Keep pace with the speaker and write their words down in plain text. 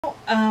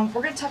We're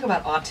going to talk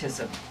about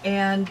autism,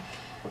 and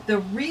the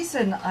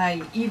reason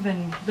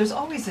there's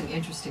always an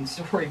interesting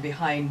story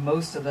behind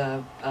most of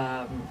the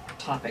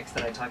topics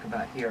that I talk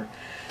about here.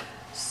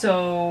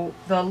 So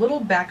the little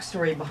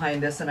backstory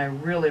behind this, and I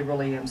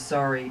really am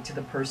sorry to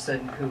the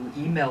person who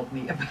emailed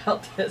me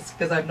about this,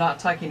 because I'm not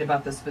talking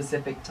about the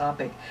specific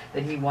topic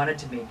that he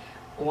wanted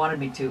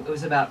me to. It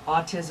was about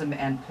autism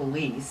and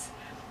police,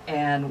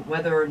 and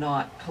whether or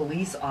not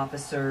police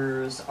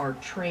officers are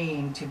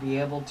trained to be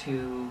able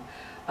to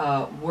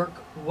work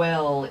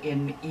well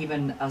in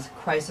even a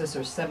crisis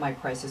or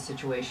semi-crisis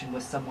situation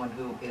with someone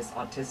who is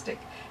autistic.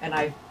 And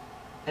I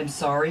am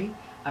sorry,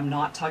 I'm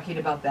not talking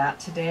about that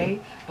today,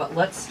 but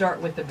let's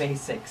start with the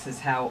basics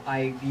is how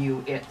I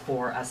view it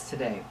for us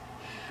today.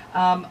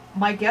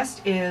 My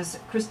guest is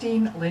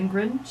Christine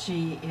Lindgren.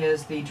 She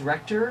is the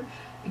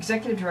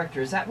executive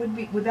director.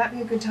 Would that be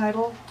a good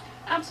title?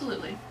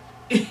 Absolutely.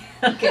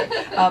 Okay.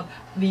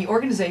 The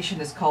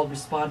organization is called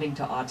Responding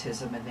to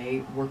Autism, and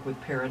they work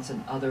with parents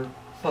and other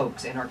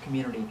folks in our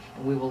community,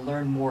 and we will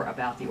learn more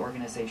about the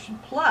organization.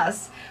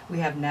 Plus, we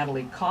have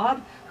Natalie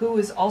Cobb, who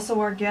is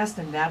also our guest,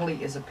 and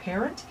Natalie is a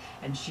parent,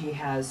 and she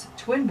has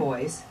twin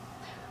boys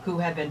who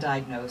have been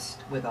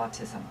diagnosed with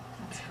autism.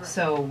 That's correct.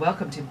 So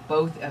welcome to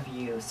both of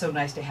you. So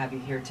nice to have you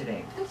here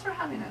today. Thanks for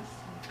having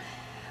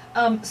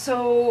us.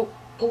 So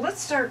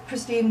let's start,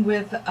 Christine,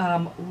 with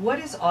what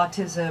is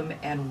autism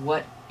and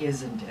what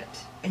isn't it?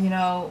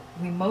 And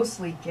we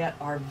mostly get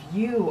our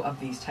view of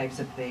these types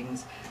of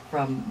things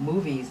from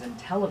movies and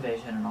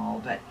television and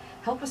all, but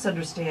help us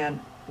understand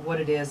what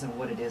it is and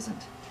what it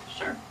isn't.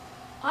 Sure.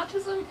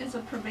 Autism is a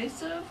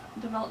pervasive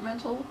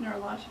developmental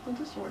neurological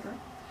disorder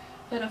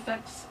that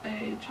affects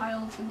a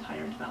child's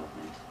entire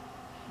development.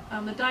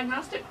 The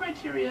diagnostic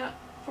criteria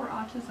for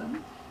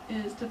autism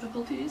is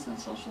difficulties in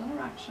social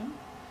interaction,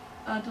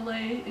 a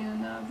delay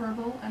in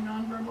verbal and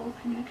nonverbal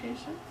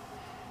communication,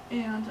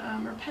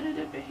 and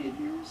repetitive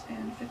behaviors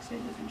and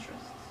fixated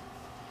interests.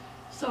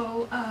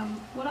 So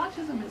what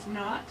autism is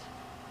not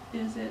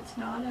is it's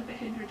not a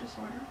behavior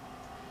disorder.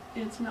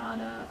 It's not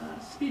a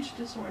speech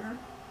disorder.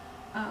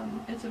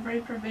 It's a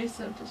very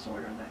pervasive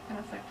disorder that can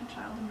affect a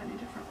child in many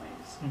different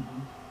ways.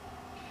 Mm-hmm.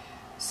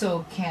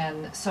 So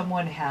can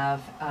someone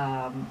have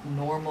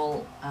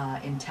normal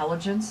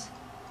intelligence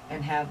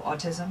and have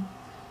autism?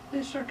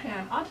 They sure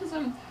can.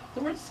 Autism,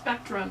 the word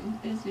spectrum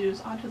is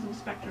used, autism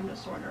spectrum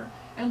disorder.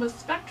 And with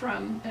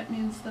spectrum, it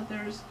means that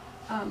there's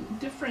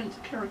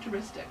different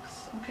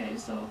characteristics. Okay,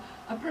 so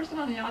a person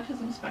on the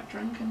autism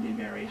spectrum can be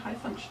very high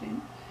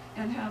functioning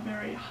and have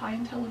very high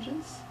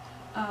intelligence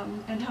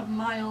and have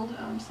mild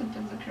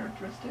symptoms and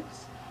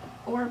characteristics.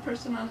 Or a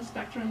person on the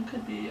spectrum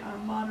could be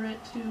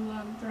moderate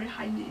to very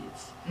high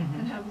needs Mm-hmm.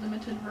 and have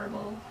limited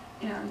verbal,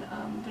 and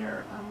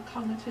their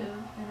cognitive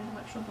and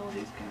intellectual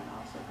abilities can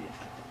also be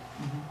affected.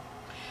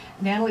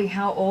 Mm-hmm. Natalie,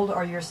 how old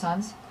are your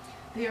sons?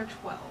 They are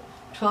 12.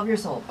 12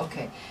 years old,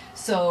 okay.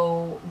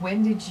 So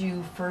when did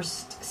you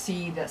first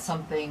see that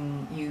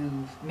something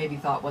you maybe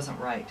thought wasn't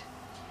right?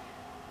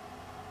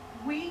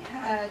 We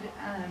had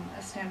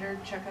a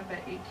standard checkup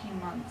at 18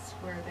 months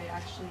where they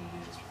actually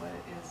used what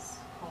is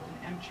called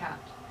an MCHAT.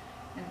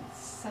 And it's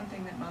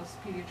something that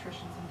most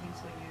pediatricians and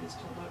things will use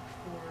to look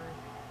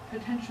for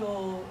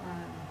potential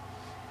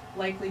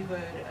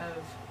likelihood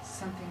of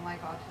something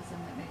like autism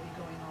that may be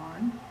going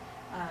on.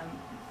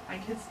 My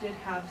kids did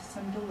have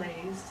some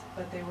delays,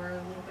 but they were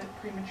a little bit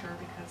premature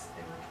because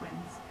they were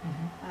twins.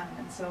 Mm-hmm.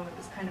 And so it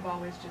was kind of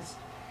always just,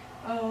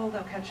 oh,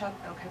 they'll catch up,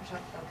 they'll catch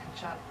up, they'll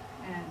catch up.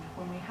 And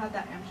when we had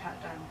that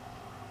MCHAT done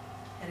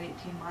at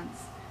 18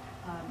 months,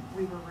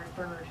 we were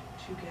referred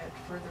to get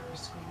further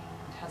screening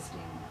and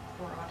testing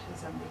for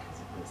autism because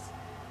it was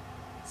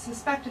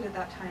suspected at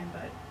that time,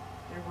 but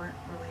there weren't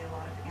really a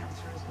lot of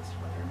answers as to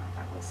whether or not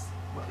that was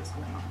what was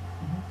going on.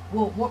 Mm-hmm.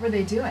 Well, what were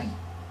they doing?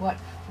 What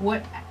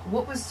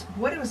was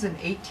an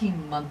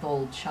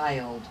 18-month-old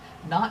child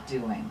not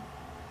doing,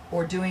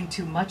 or doing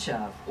too much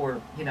of,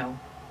 or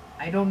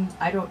I don't.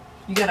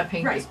 You got to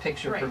paint this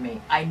picture for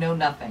me. I know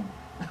nothing.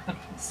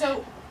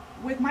 So,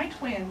 with my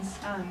twins,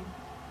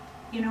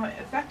 it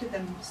affected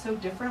them so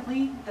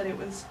differently that it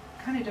was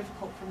kind of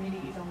difficult for me to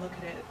even look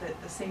at it that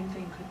the same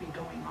thing could be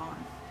going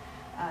on.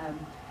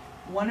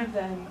 One of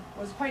them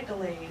was quite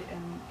delayed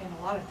in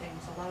a lot of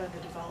things, a lot of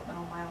the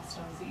developmental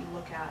milestones that you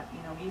look at,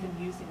 even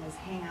using his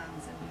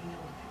hands and being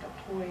able to pick up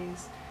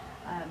toys,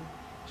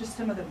 just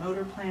some of the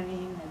motor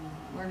planning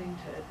and learning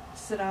to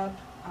sit up,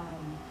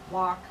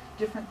 walk,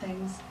 different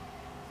things.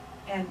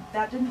 And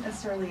that didn't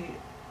necessarily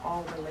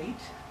all relate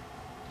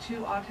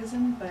to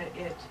autism, but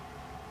it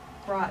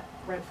brought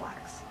red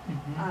flags.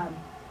 Mm-hmm.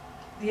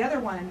 The other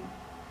one,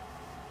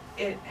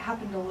 it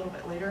happened a little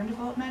bit later in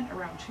development,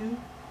 around 2.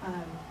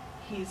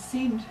 He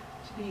seemed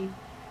to be,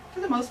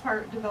 for the most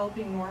part,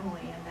 developing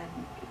normally, and then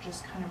it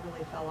just kind of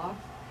really fell off.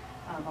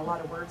 A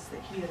lot of words that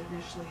he had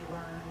initially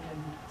learned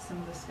and some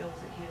of the skills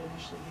that he had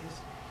initially used,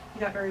 he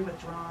got very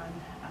withdrawn,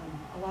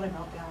 a lot of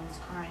meltdowns,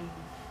 crying,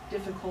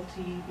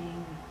 difficulty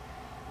being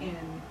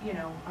in,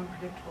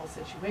 unpredictable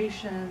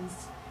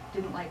situations,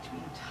 didn't like to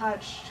be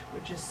touched,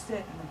 would just sit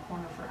in the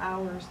corner for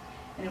hours,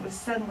 and it was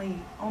suddenly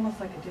almost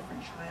like a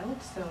different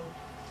child, so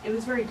it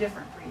was very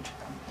different for each of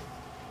them.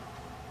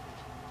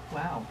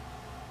 Wow.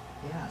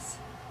 Yes.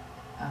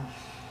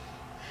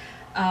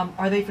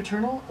 Are they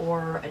fraternal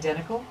or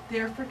identical?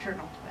 They're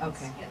fraternal twins.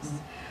 Okay. Yes.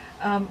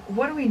 Mm-hmm.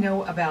 What do we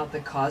know about the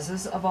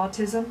causes of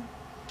autism?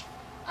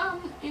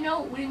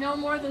 We know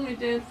more than we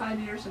did 5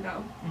 years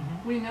ago.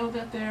 Mm-hmm. We know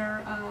that they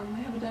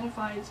have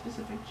identified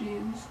specific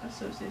genes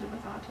associated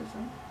with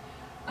autism.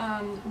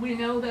 We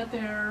know that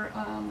the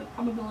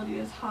probability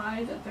is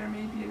high that there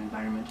may be an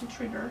environmental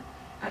trigger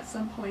at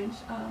some point,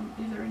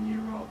 either in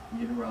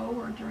utero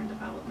or during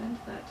development,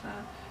 that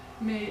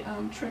may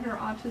trigger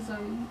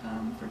autism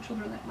for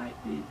children that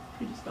might be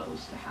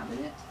predisposed to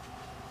having it.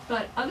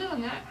 But other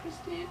than that,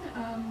 Christine,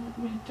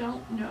 we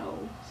don't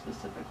know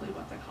specifically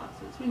what the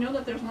cause is. We know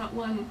that there's not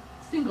one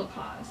single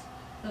cause,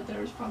 that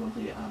there's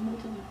probably a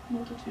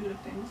multitude of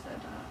things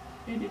that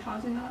may be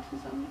causing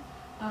autism.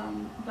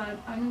 But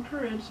I'm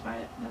encouraged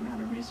by the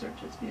amount of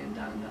research that's being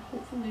done, that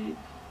hopefully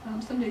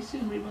someday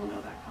soon we will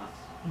know that cause.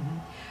 Mm-hmm.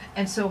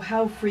 And so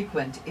how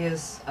frequent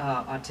is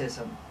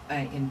autism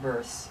in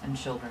births in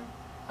children?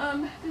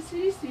 The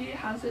CDC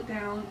has it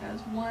down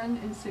as 1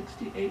 in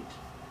 68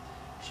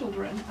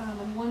 children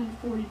and 1 in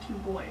 42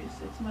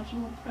 boys. It's much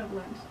more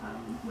prevalent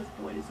with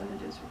boys than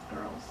it is with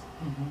girls.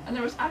 Mm-hmm. And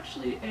there was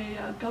actually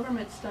a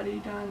government study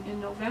done in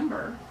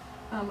November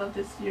of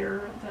this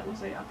year that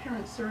was a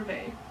parent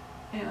survey,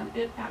 and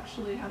it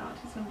actually had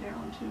autism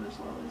down to as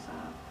low as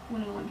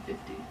 1 in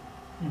 150.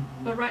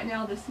 Mm-hmm. But right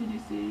now the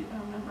CDC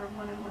number of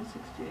 1 in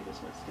 168 is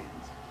what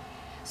stands.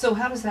 So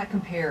how does that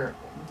compare,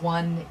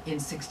 1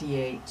 in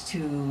 68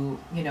 to,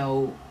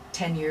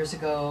 10 years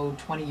ago,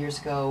 20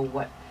 years ago?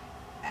 What,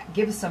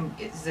 give us some,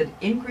 is it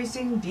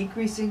increasing,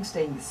 decreasing,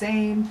 staying the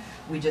same?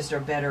 We just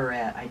are better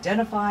at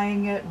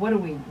identifying it? What do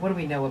we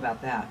know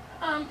about that?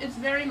 It's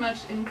very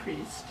much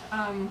increased.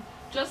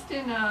 Just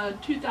in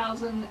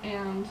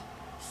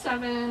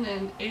 2007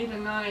 and 8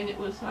 and 9, it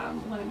was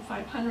 1 in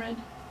 500.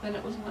 Then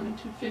it was 1 in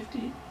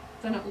 250.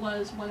 Then it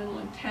was 1 in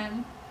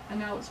 110, and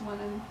now it's 1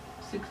 in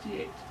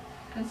 68.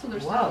 And so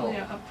there's certainly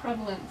a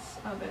prevalence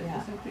of it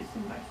is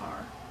increasing by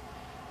far.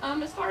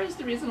 As far as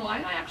the reason why,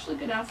 and I actually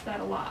get asked that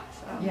a lot.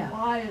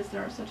 Why is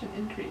there such an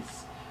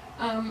increase?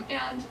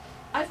 And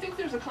I think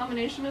there's a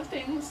combination of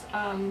things.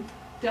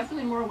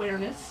 Definitely more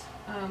awareness.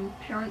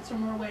 Parents are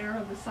more aware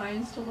of the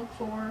signs to look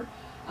for.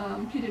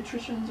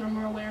 Pediatricians are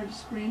more aware to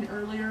screen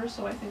earlier,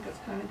 so I think it's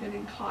kind of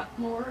getting caught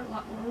a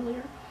lot more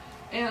earlier.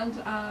 And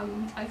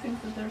I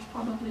think that there's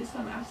probably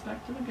some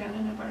aspect of, again,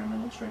 an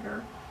environmental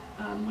trigger.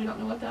 We don't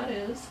know what that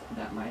is.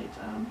 That might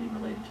be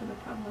related to the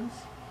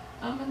prevalence.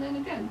 And then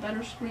again,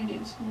 better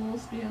screening,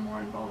 schools being more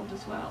involved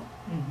as well.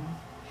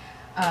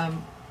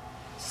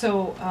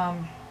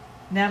 Mm-hmm.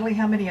 Natalie,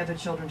 how many other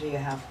children do you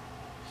have?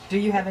 Do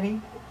you have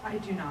any? I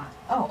do not.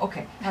 Oh,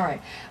 okay. All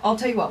right. I'll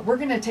tell you what, we're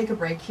going to take a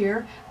break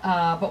here,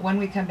 but when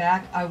we come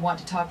back, I want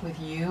to talk with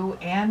you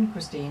and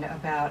Christine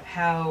about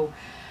how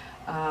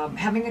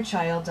having a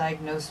child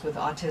diagnosed with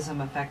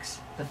autism affects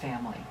the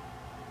family.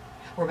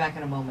 We're back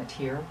in a moment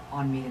here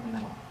on Meet in the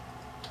Middle.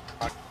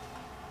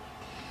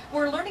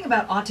 We're learning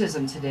about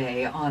autism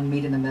today on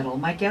Meet in the Middle.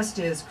 My guest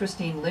is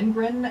Christine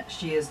Lindgren.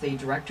 She is the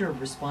Director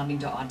of Responding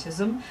to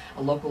Autism,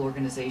 a local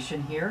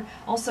organization here.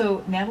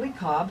 Also, Natalie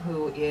Cobb,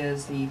 who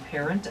is the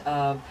parent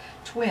of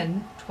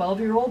twin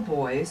 12-year-old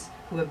boys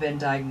who have been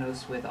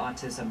diagnosed with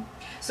autism.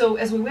 So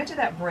as we went to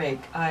that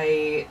break,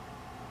 I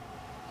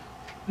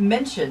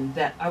mentioned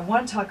that I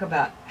want to talk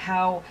about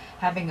how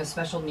having a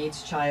special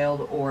needs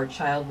child or a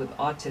child with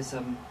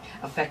autism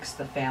affects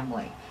the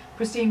family.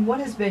 Christine, what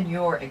has been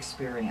your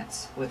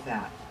experience with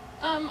that?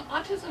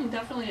 Autism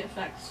definitely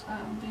affects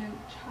the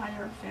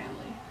entire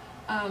family.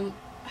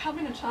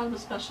 Having a child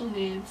with special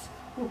needs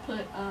will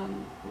put a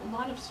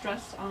lot of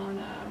stress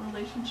on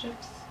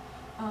relationships,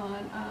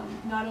 on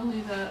not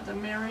only the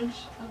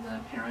marriage of the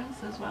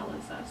parents as well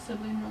as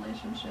sibling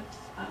relationships,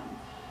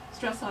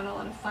 stress on a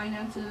lot of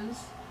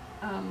finances.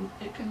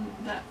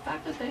 The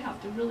fact that they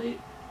have to really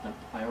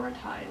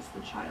prioritize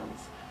the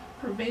child's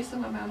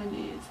pervasive amount of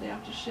needs. They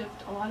have to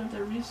shift a lot of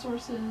their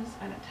resources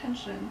and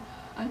attention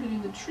on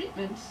getting the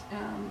treatment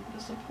and the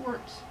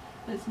support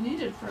that's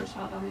needed for a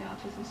child on the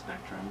autism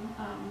spectrum.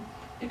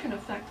 It can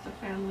affect the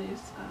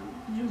family's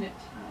unit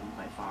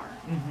by far.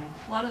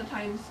 Mm-hmm. A lot of the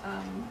times,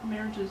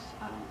 marriages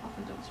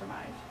often don't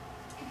survive,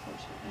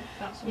 unfortunately.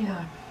 That's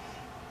yeah.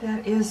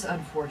 That is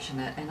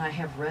unfortunate, and I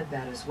have read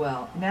that as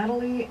well.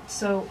 Natalie,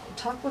 so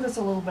talk with us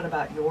a little bit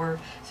about your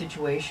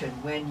situation.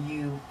 When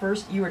you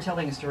were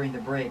telling us during the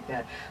break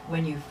that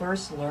when you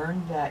first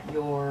learned that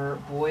your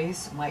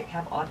boys might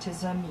have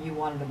autism, you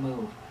wanted to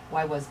move.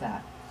 Why was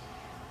that?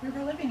 We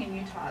were living in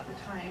Utah at the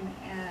time,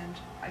 and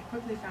I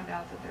quickly found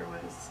out that there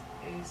was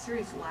a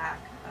serious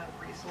lack of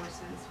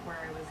resources where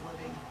I was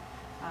living.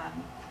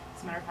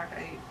 As a matter of fact,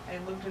 I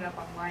looked it up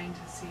online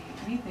to see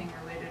anything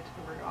related to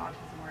the word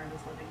autism where I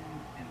was living,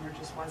 and there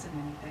just wasn't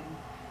anything.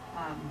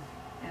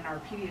 And our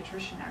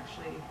pediatrician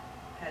actually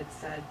had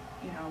said,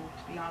 you know,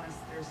 to be honest,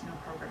 there's no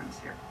programs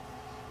here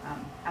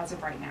as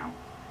of right now.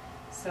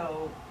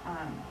 So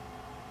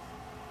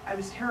I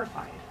was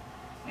terrified,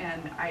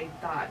 and I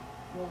thought,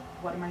 well,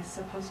 what am I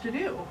supposed to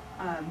do?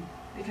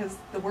 Because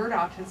the word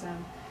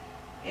autism,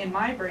 in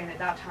my brain at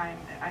that time,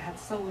 I had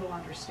so little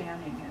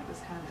understanding, and it was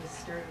kind of this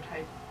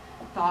stereotype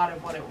thought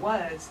of what it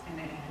was, and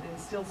it had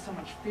instilled so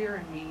much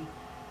fear in me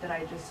that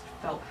I just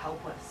felt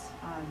helpless.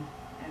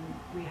 And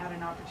we had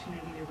an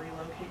opportunity to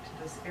relocate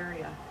to this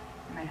area,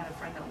 and I had a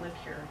friend that lived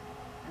here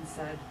and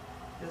said,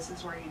 this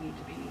is where you need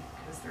to be,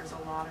 because there's a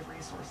lot of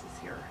resources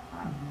here.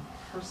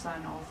 Her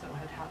son also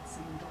had had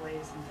some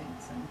delays and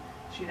things, and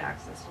she'd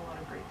accessed a lot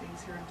of great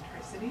things here in the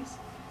Tri-Cities.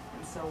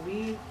 And so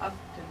we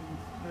upped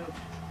and moved.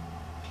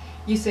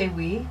 You say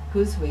we?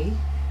 Who's we?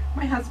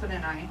 My husband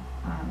and I.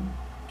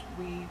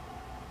 We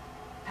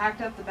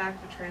packed up the back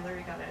of the trailer.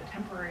 We got a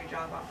temporary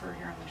job offer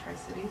here in the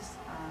Tri-Cities,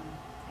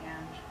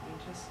 and we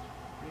just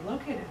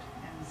relocated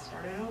and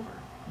started over.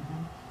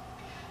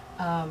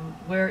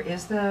 Where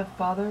is the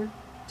father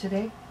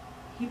today?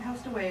 He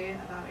passed away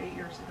about 8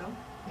 years ago.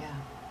 Yeah.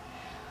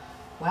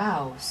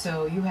 Wow,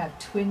 so you have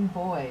twin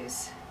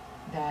boys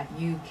that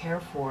you care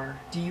for.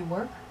 Do you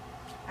work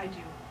I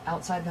do.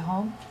 outside the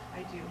home?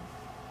 I do.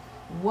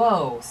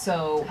 Whoa,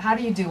 so how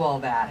do you do all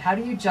that? How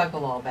do you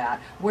juggle all that?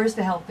 Where's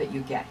the help that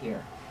you get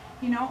here?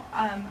 You know,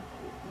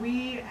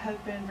 we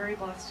have been very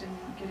blessed in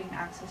getting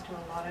access to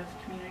a lot of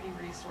community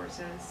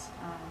resources.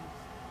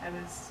 I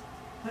was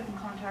put in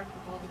contact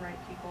with all the right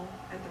people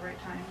at the right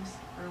times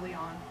early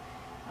on.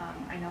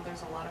 I know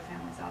there's a lot of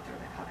families out there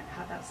that haven't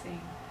had that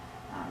same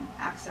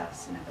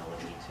access and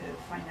ability to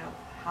find out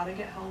how to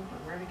get help or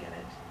where to get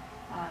it.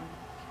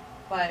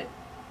 But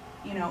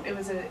you know, it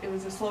was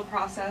a slow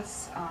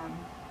process.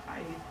 I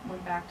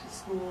went back to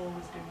school,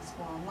 was doing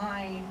school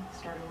online,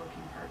 started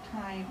working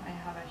part-time. I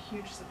have a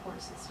huge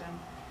support system.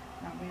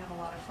 We have a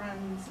lot of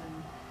friends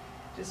and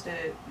just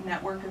a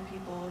network of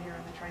people here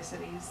in the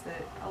Tri-Cities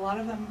that a lot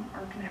of them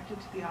are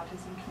connected to the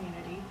autism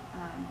community,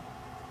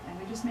 and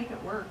we just make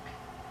it work.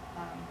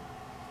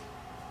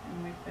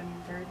 And we've been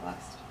very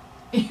blessed.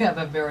 You have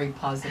a very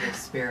positive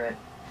spirit,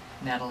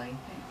 Natalie.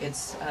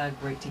 It's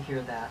great to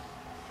hear that.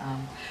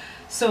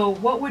 So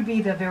what would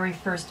be the very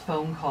first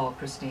phone call,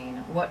 Christine?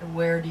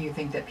 Where do you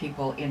think that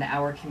people in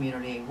our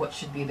community, what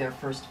should be their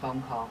first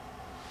phone call?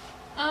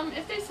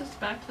 If they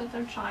suspect that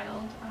their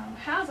child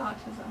has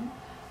autism,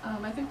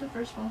 I think the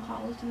first phone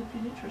call is to the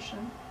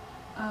pediatrician,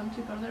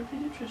 to go to their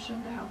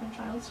pediatrician to have their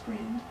child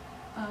screened.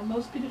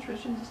 Most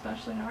pediatricians,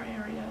 especially in our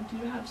area, do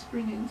have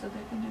screenings that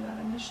they can do that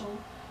initial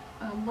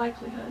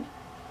likelihood.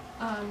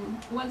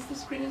 Once the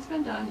screening's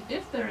been done,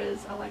 if there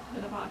is a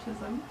likelihood of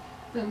autism,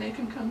 then they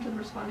can come to the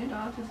Responding to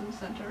Autism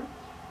Center,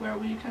 where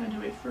we kind of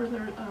do a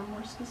further,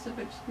 more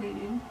specific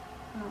screening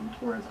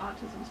towards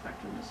autism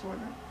spectrum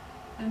disorder,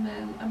 and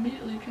then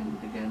immediately can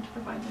begin to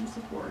provide them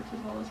support as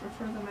well as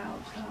refer them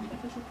out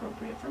if it's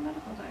appropriate for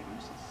medical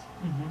diagnosis.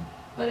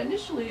 But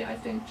initially, I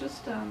think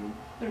just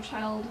their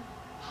child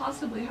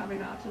possibly having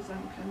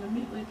autism can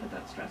immediately put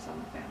that stress on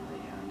the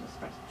family and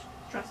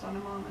stress on a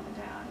mom and a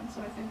dad. And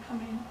so I think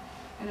coming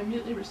and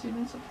immediately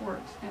receiving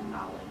support and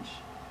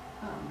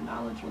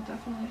knowledge will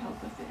definitely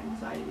help with the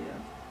anxiety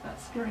of that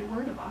scary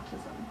word of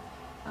autism.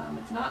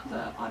 It's not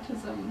the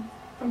autism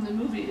from the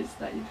movies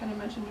that you kind of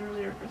mentioned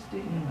earlier,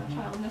 Christine, of a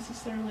child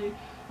necessarily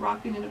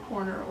rocking in a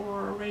corner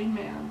or a Rain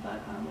Man,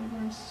 but we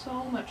learned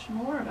so much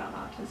more about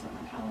autism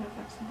and how it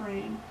affects the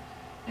brain,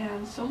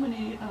 and so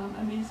many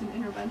amazing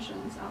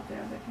interventions out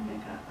there that can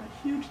make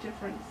a huge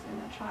difference in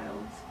a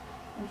child's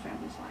and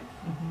family's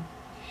life.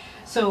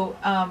 So,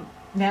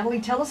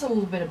 Natalie, tell us a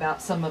little bit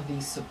about some of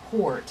the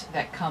support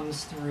that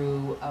comes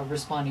through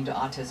Responding to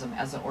Autism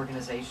as an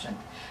organization.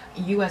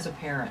 You as a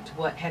parent,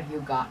 what have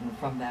you gotten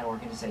from that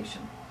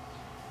organization?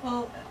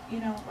 Well, you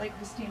know, like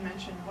Christine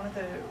mentioned, one of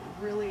the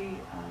really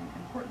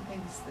important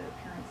things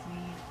that parents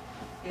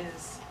need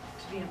is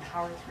to be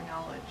empowered through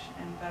knowledge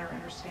and better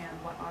understand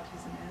what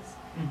autism is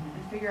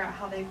and figure out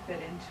how they fit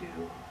into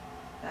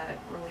that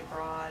really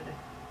broad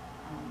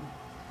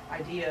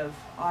idea of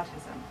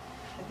autism.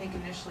 I think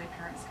initially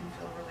parents can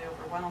feel really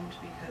overwhelmed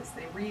because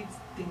they read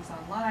things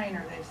online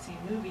or they've seen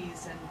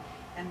movies and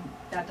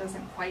that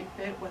doesn't quite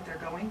fit what they're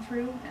going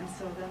through, and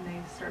so then they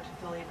start to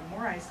feel even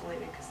more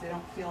isolated because they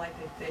don't feel like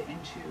they fit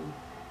into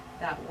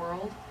that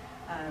world.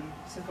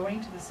 So going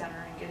to the center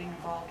and getting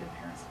involved in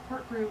parent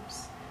support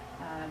groups,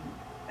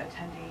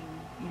 attending,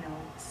 you know,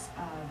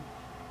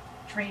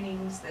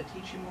 trainings that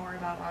teach you more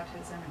about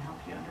autism and help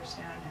you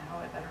understand how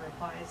it better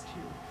applies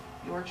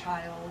to your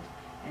child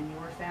and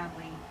your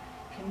family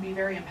can be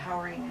very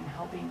empowering in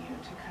helping you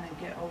to kind of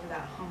get over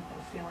that hump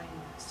of feeling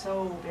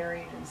so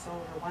buried and so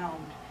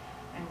overwhelmed,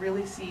 and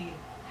really see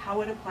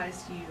how it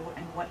applies to you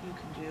and what you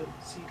can do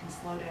so you can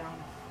slow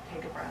down,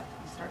 take a breath,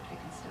 and start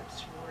taking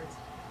steps towards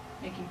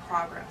making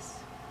progress.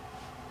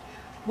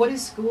 What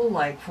is school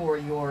like for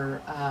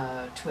your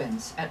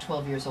twins at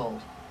 12 years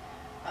old?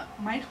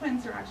 My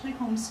twins are actually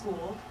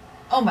homeschooled.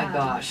 Oh my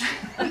gosh.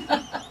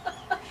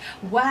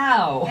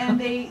 Wow. And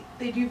they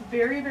do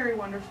very, very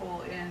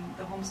wonderful in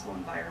the homeschool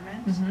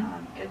environment.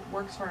 Mm-hmm. It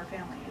works for our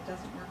family. It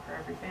doesn't work for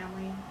every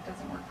family. It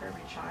doesn't work for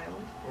every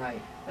child.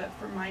 Right. But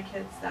for my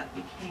kids, that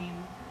became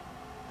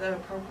the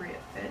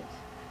appropriate fit.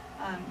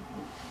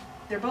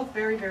 They're both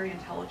very, very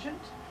intelligent,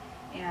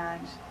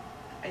 and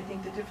I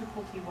think the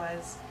difficulty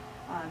was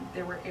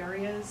there were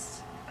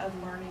areas of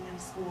learning in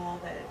school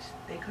that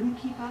they couldn't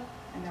keep up,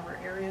 and there were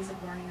areas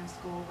of learning in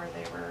school where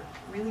they were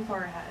really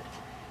far ahead.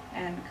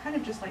 And kind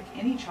of just like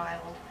any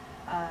child,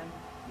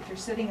 if you're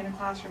sitting in a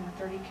classroom with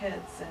 30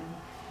 kids and,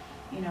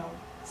 you know,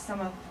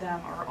 some of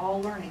them are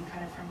all learning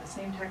kind of from the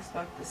same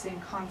textbook, the same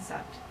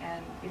concept,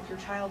 and if your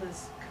child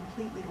is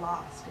completely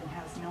lost and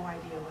has no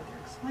idea what they're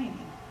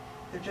explaining,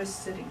 they're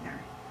just sitting there,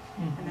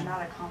 and they're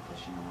not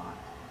accomplishing a lot.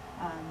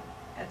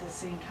 At the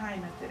same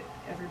time, if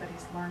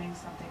everybody's learning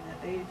something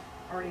that they've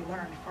already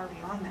learned far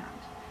beyond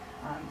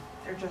that,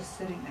 they're just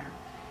sitting there.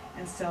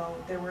 And so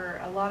there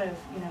were a lot of,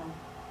 you know,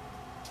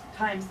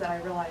 times that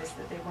I realized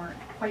that they weren't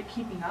quite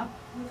keeping up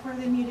with where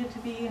they needed to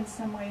be in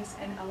some ways,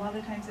 and a lot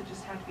of times it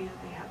just had to be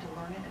that they had to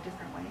learn it a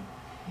different way.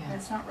 Yeah. And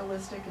it's not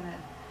realistic in a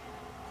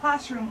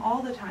classroom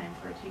all the time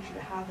for a teacher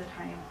to have the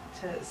time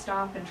to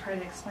stop and try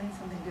to explain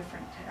something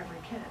different to every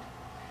kid.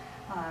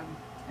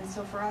 And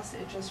so for us,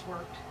 it just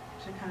worked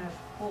to kind of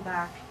pull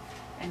back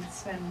and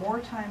spend more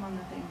time on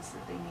the things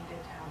that they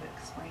needed to have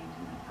explained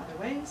in other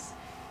ways,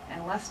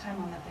 and less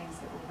time on the things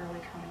that were really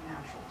coming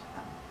natural to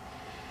them.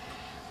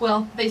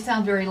 Well, they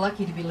sound very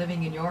lucky to be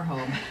living in your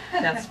home.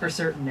 That's for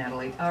certain,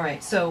 Natalie. All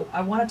right, so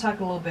I want to talk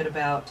a little bit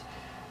about,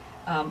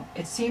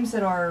 it seems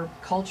that our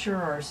culture,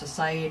 our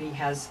society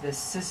has this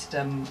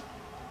system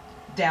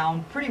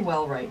down pretty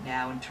well right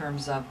now in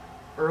terms of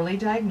early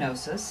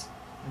diagnosis,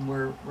 and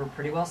we're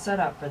pretty well set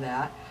up for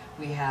that.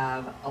 We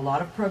have a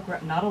lot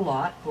of not a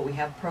lot, but we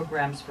have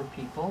programs for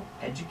people,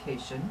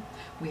 education.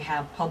 We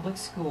have public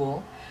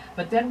school.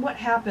 But then what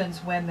happens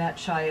when that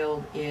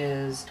child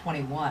is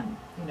 21?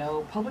 You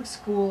know, public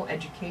school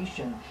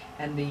education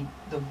and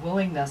the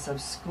willingness of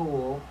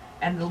school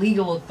and the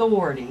legal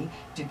authority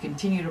to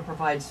continue to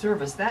provide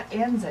service, that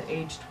ends at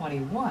age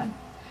 21.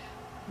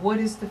 What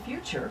is the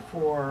future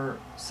for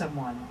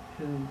someone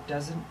who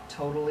doesn't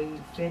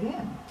totally fit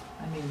in?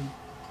 I mean,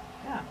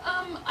 yeah.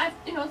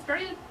 You know, it's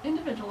very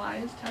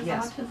individualized, as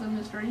Yes. autism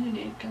is very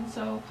unique, and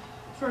so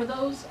for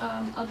those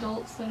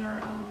adults that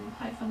are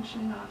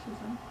high-functioning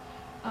autism,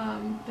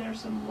 there are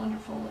some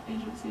wonderful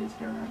agencies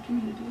here in our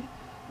community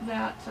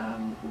that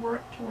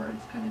work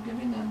towards kind of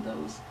giving them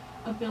those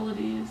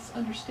abilities,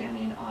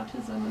 understanding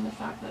autism and the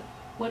fact that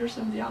what are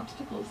some of the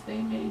obstacles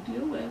they may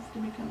deal with to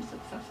become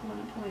successful in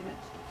employment.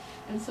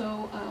 And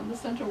so the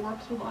center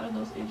works with a lot of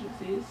those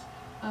agencies,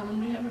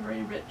 and we have a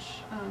very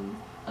rich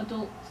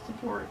adult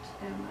support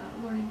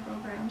and learning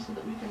program so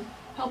that we can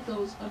help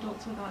those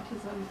adults with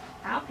autism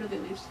after they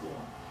leave school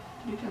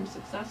to become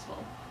successful.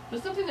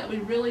 But something that we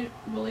really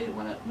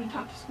we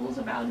talk to schools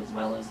about, as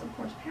well as of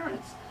course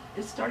parents,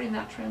 is starting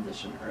that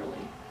transition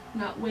early,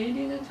 not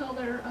waiting until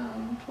they're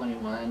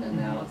 21 and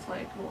now it's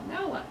like, well,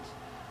 now what?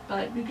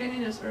 But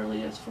beginning as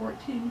early as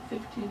 14,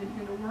 15 and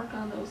begin to work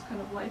on those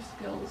kind of life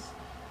skills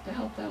to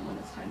help them when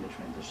it's time to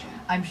transition.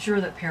 I'm sure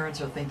that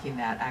parents are thinking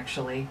that,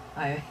 actually.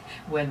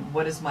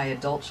 What is my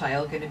adult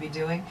child going to be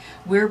doing?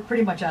 We're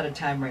pretty much out of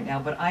time right now,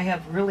 but I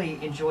have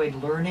really enjoyed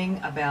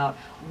learning about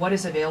what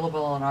is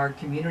available in our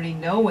community,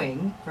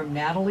 knowing from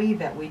Natalie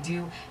that we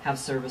do have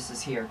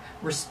services here.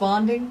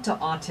 Responding to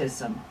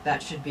autism,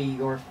 that should be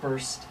your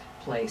first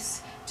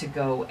place to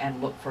go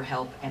and look for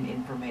help and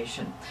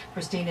information.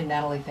 Christine and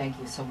Natalie, thank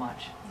you so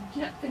much.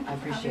 Yeah, thank you I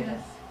for appreciate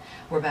having it. us.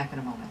 We're back in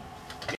a moment.